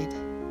decide.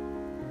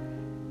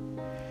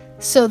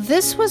 So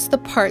this was the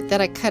part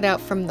that I cut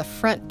out from the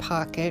front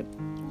pocket,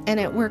 and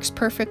it works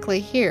perfectly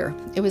here.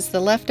 It was the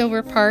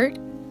leftover part,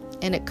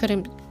 and it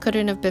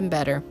couldn't have been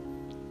better.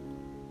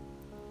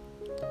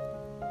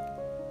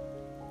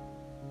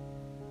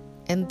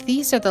 And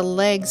these are the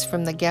legs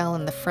from the gal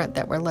in the front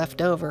that were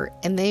left over,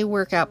 and they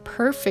work out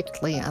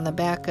perfectly on the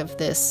back of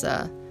this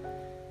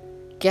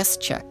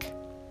guest check.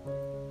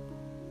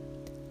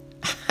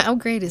 How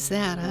great is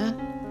that, huh?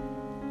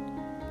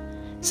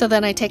 So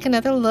then I take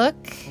another look,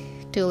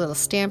 Do a little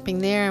stamping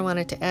there. I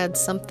wanted to add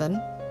something.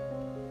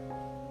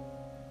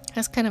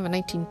 Has kind of a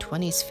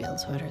 1920s feel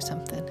to it or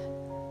something.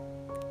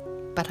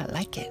 But I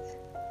like it.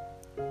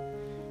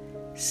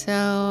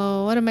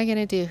 So what am I going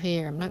to do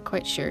here? I'm not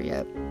quite sure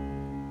yet.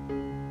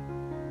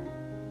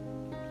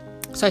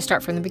 So I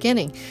start from the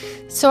beginning.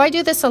 So I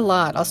do this a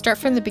lot. I'll start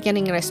from the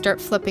beginning and I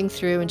start flipping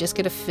through and just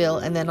get a fill,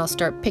 and then I'll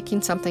start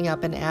picking something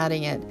up and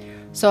adding it.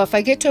 So if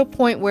I get to a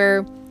point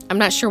where I'm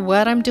not sure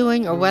what I'm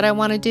doing or what I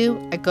want to do,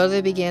 I go to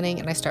the beginning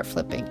and I start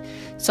flipping.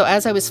 So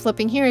as I was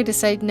flipping here, I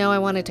decided no, I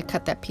wanted to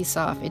cut that piece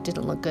off. It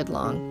didn't look good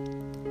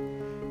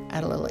long.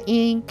 Add a little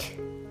ink.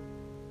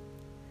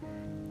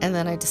 And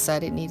then I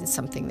decided it needed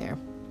something there.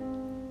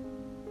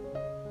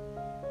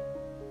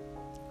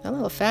 That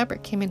little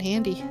fabric came in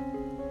handy.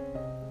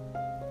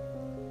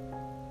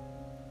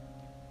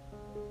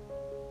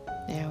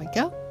 There we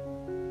go.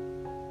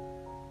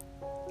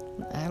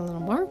 Add a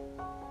little more.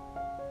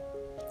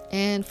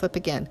 And flip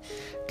again.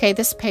 Okay,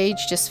 this page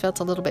just felt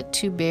a little bit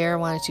too bare. I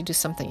wanted to do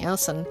something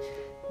else, and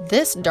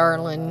this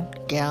darling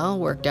gal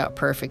worked out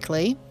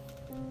perfectly.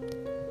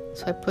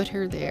 So I put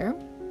her there.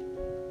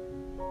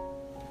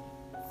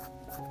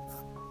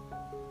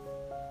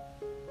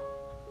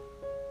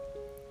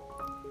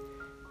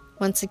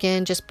 Once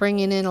again, just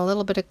bringing in a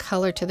little bit of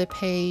color to the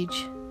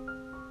page.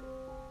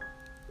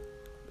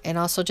 And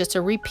also just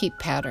a repeat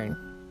pattern.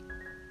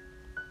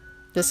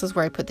 This is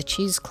where I put the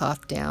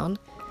cheesecloth down.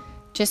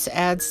 Just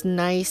adds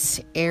nice,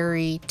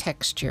 airy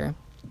texture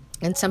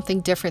and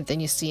something different than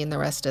you see in the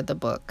rest of the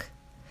book.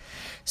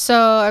 So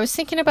I was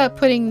thinking about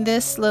putting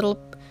this little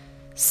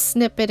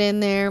snippet in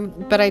there,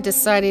 but I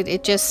decided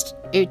it just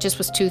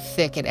was too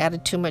thick. It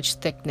added too much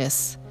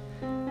thickness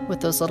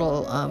with those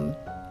little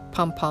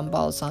pom-pom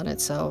balls on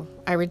it, so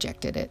I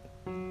rejected it.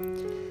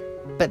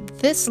 But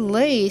this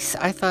lace,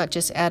 I thought,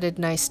 just added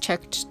nice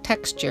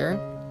texture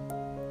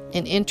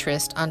and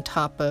interest on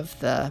top of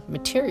the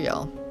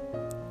material.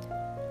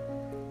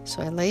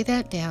 So I lay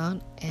that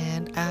down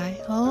and I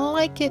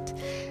like it.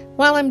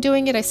 While I'm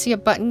doing it, I see a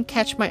button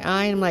catch my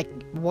eye and I'm like,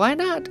 why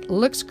not?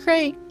 Looks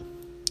great.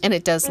 And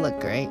it does look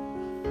great.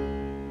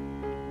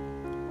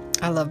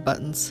 I love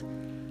buttons.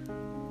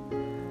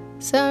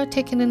 So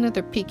taking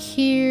another peek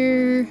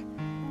here.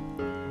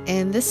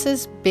 And this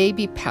is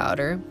baby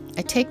powder.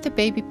 I take the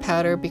baby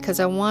powder because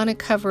I want to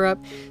cover up.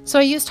 So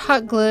I used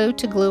hot glue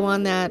to glue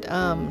on that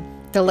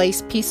the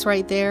lace piece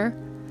right there.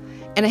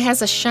 And it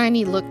has a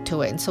shiny look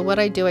to it. And so what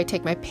I do, I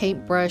take my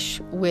paintbrush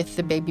with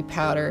the baby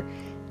powder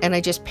and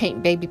I just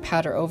paint baby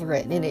powder over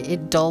it, and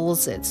it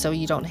dulls it so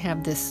you don't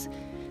have this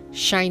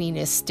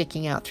shininess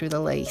sticking out through the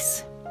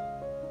lace.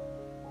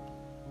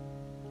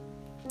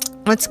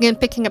 Once again,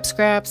 picking up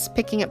scraps,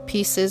 picking up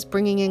pieces,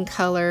 bringing in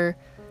color,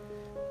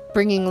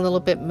 bringing a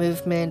little bit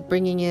movement,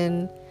 bringing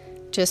in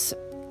just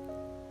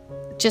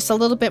a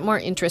little bit more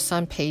interest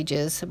on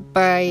pages,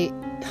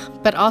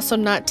 but also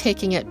not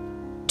taking it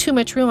too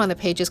much room on the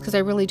pages because I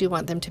really do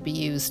want them to be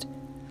used.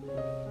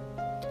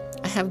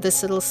 I have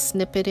this little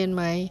snippet in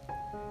my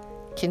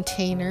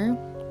container,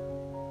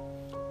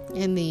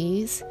 and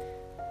these,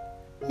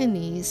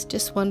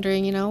 just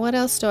wondering, you know, what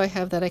else do I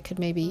have that I could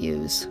maybe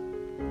use?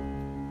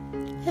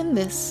 And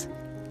this.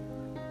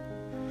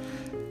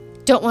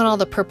 Don't want all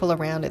the purple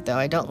around it though,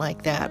 I don't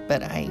like that,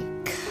 but I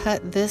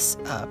cut this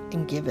up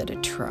and give it a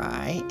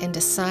try and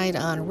decide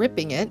on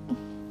ripping it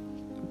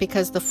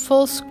because the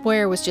full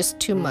square was just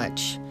too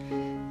much.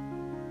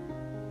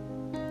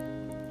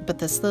 But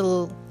this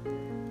little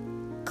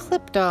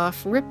clipped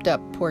off, ripped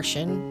up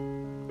portion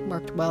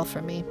worked well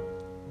for me.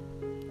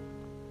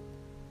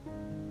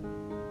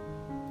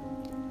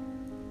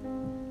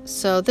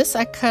 So this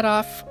I cut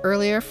off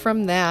earlier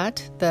from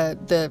that,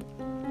 the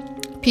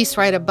piece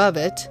right above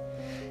it,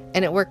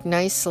 and it worked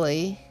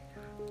nicely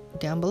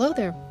down below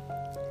there.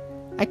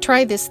 I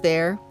tried this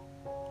there,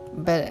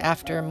 but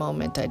after a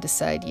moment I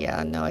decide,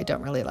 yeah, no, I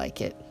don't really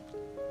like it.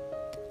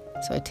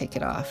 So I take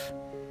it off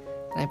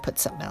and I put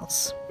something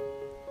else.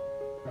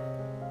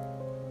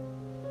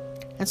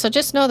 And so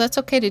just know that's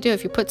okay to do.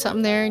 If you put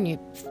something there and you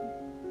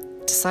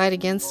decide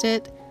against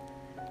it,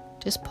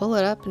 just pull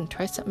it up and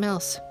try something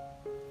else.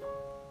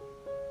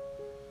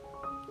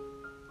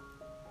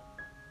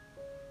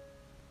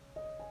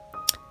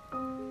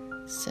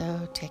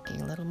 So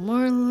taking a little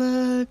more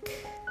look.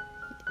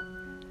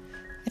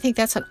 I think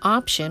that's an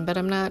option, but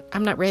I'm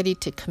not ready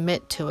to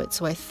commit to it.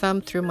 So I thumb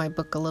through my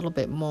book a little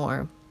bit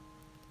more.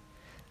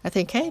 I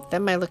think, hey,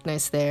 that might look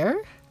nice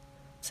there.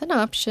 It's an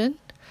option.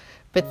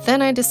 But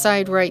then I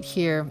decide right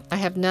here, I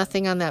have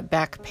nothing on that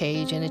back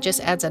page, and it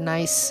just adds a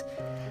nice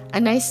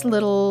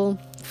little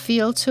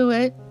feel to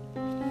it.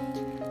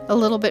 A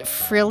little bit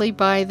frilly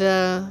by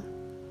the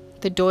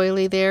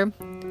doily there.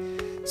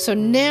 So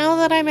now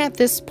that I'm at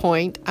this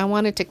point, I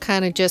wanted to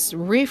kind of just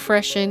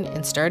refreshen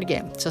and start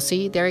again. So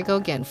see, there I go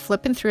again,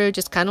 flipping through,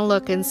 just kind of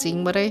looking,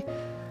 seeing what I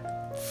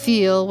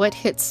feel, what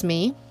hits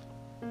me.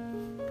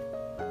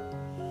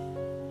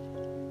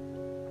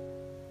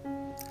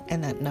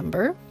 And that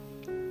number.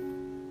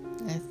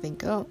 I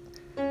think, oh,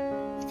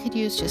 I could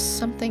use just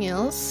something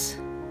else.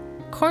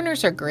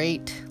 Corners are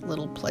great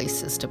little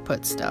places to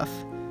put stuff.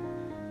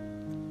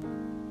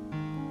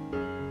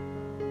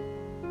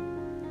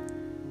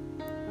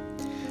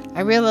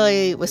 I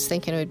really was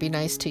thinking it would be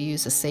nice to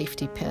use a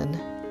safety pin,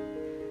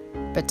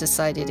 but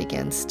decided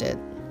against it.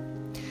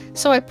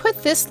 So I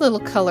put this little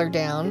color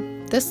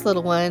down, this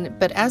little one,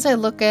 but as I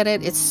look at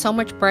it, it's so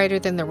much brighter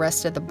than the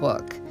rest of the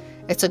book.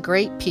 It's a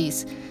great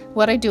piece.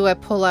 What I do, I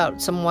pull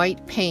out some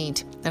white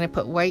paint and I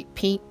put white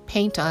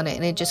paint on it,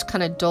 and it just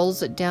kind of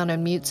dulls it down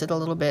and mutes it a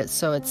little bit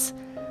so it's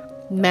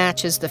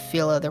matches the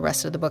feel of the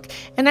rest of the book.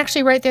 And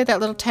actually right there,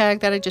 that little tag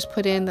that I just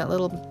put in, that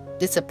little,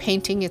 it's a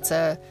painting, it's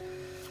a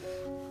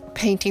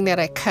painting that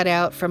I cut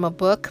out from a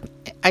book.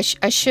 I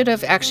should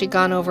have actually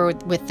gone over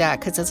with that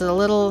because it's a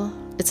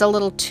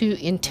little too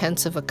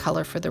intense of a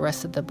color for the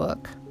rest of the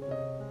book.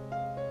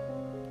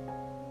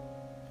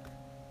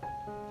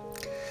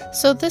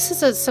 So this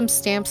is some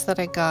stamps that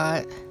I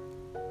got.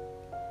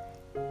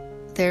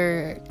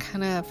 They're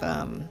kind of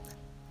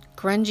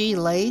grungy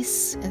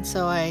lace, and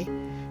so I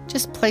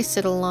just placed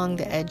it along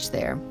the edge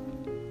there.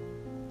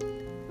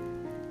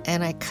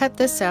 And I cut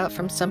this out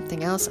from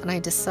something else, and I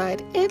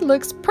decide it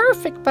looks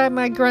perfect by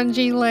my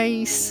grungy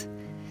lace.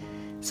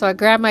 So I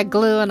grab my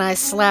glue and I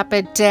slap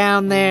it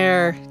down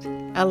there.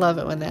 I love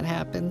it when that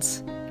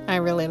happens. I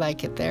really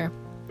like it there.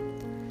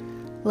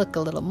 Look a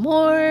little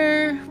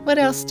more. What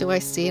else do I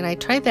see? And I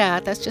try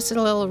that. That's just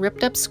a little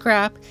ripped up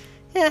scrap.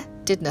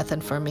 Did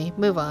nothing for me.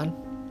 Move on.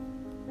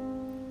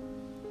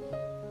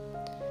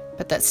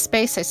 But that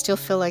space, I still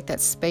feel like that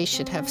space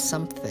should have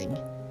something.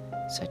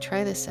 So I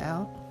try this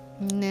out.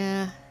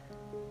 Nah.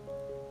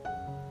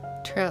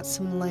 Try out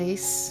some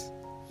lace.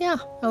 Yeah,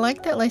 I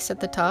like that lace at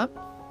the top.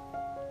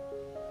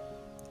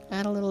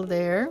 Add a little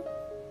there.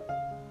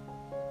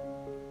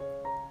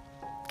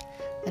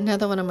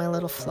 Another one of my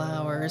little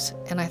flowers,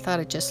 and I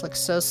thought it just looked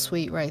so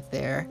sweet right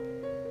there.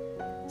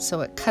 So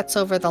it cuts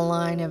over the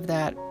line of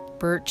that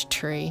birch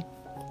tree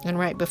and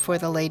right before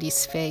the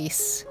lady's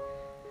face.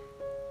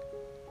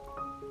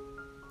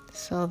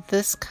 So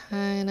this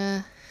kind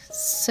of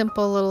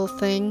simple little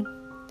thing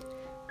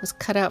was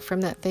cut out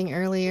from that thing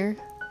earlier.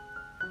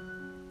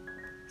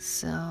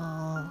 So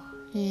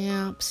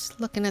yeah, I'm just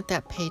looking at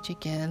that page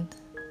again.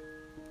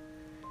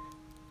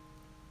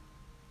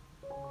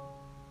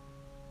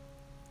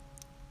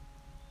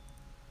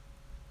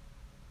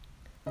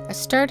 I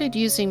started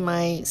using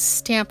my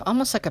stamp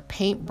almost like a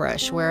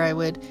paintbrush, where I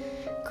would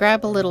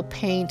grab a little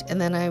paint and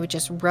then I would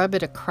just rub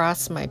it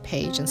across my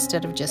page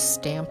instead of just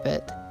stamp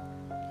it.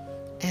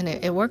 And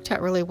it worked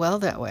out really well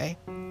that way.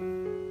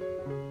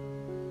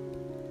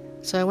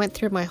 So I went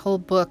through my whole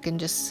book and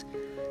just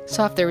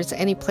saw if there was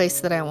any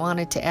place that I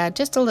wanted to add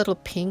just a little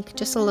pink,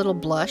 just a little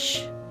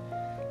blush.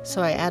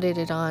 So I added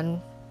it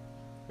on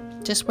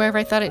just wherever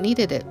I thought it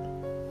needed it.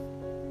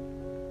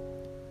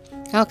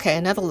 Okay,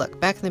 another look.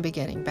 Back in the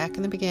beginning. Back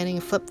in the beginning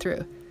and flip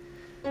through.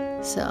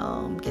 So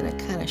I'm going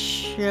to kind of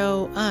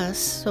show us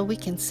so we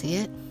can see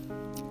it.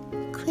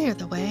 Clear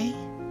the way.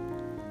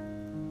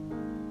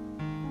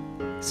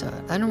 So it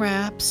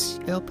unwraps.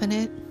 You open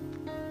it.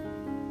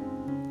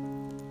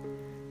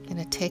 Going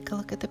to take a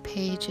look at the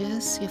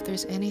pages. See if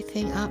there's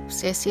anything up.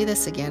 See, I see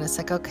this again. It's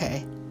like,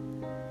 okay.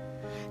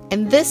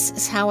 And this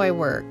is how I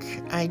work.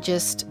 I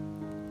just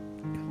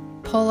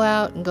pull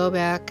out and go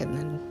back and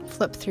then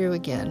flip through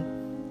again.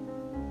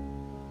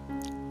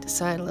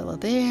 Decide a little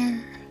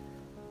there,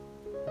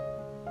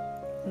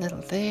 a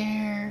little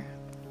there.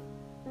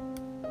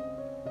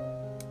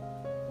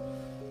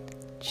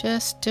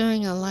 Just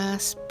doing a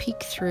last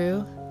peek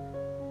through,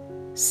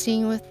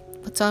 seeing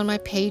what's on my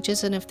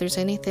pages and if there's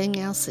anything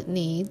else it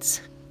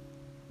needs.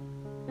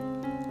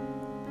 And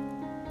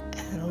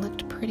it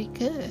looked pretty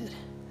good.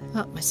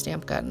 Oh, my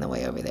stamp got in the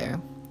way over there.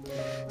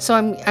 So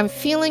I'm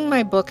feeling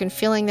my book and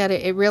feeling that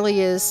it really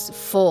is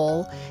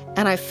full,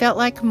 and I felt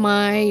like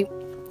my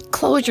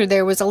closure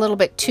there was a little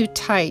bit too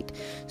tight,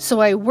 so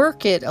I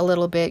work it a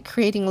little bit,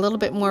 creating a little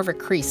bit more of a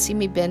crease. See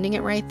me bending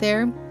it right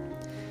there?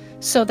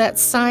 So that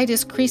side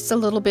is creased a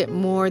little bit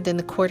more than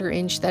the 1/4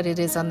 inch that it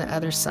is on the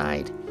other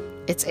side.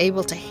 It's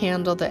able to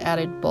handle the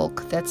added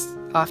bulk that's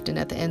often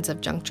at the ends of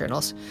junk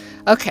journals.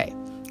 Okay,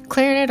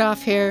 clearing it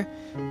off here.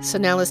 So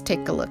now let's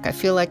take a look. I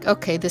feel like,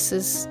 okay, this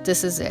is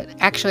it.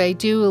 Actually, I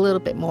do a little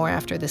bit more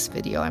after this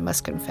video, I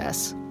must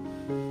confess.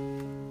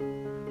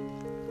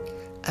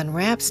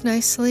 Unwraps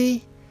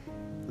nicely.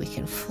 We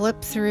can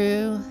flip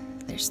through.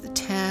 There's the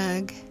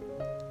tag.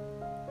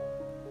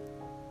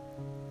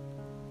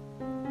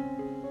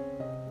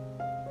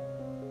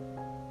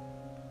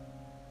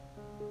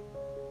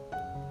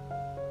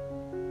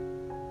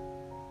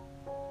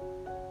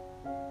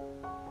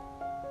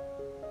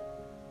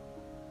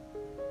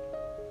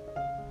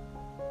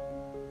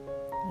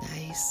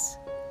 Nice.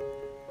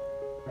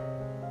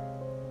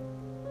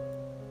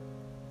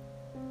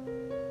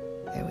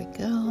 There we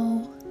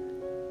go.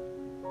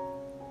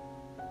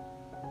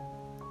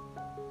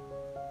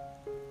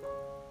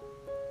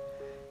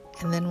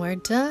 And then we're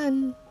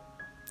done.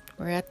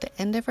 We're at the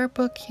end of our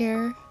book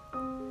here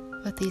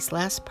with these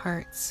last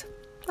parts.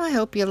 I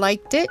hope you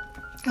liked it.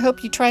 I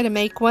hope you try to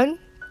make one.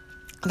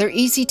 They're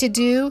easy to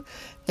do,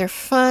 they're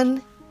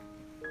fun,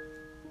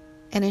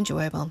 and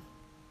enjoyable.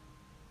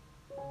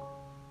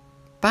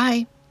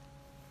 Bye.